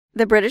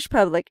The British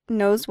public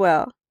knows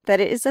well that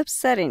it is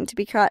upsetting to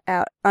be caught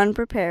out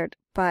unprepared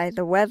by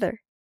the weather.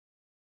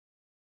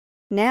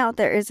 Now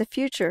there is a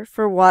future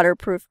for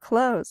waterproof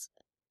clothes.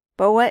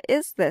 But what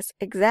is this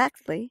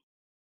exactly?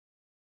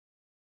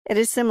 It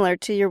is similar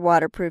to your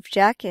waterproof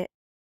jacket.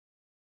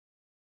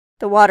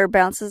 The water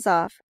bounces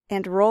off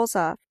and rolls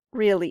off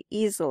really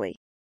easily.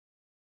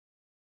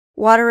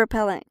 Water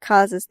repellent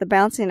causes the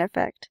bouncing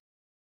effect,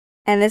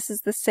 and this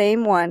is the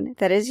same one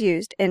that is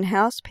used in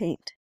house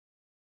paint.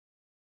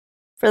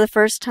 For the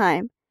first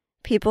time,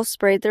 people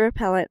sprayed the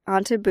repellent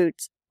onto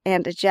boots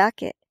and a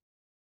jacket.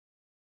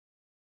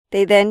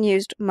 They then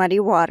used muddy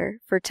water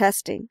for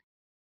testing.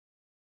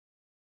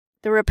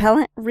 The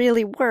repellent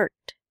really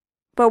worked,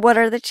 but what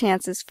are the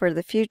chances for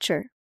the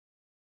future?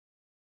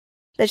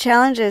 The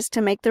challenge is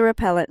to make the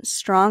repellent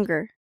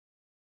stronger.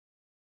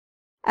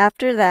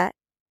 After that,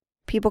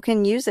 people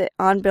can use it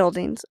on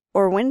buildings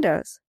or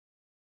windows.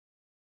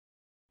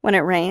 When it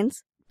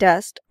rains,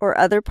 dust or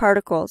other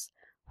particles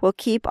will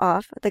keep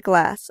off the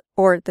glass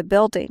or the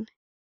building.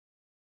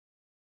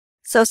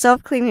 So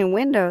self-cleaning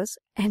windows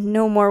and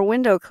no more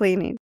window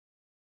cleaning.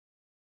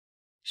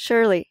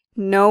 Surely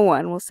no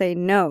one will say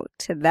no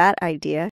to that idea.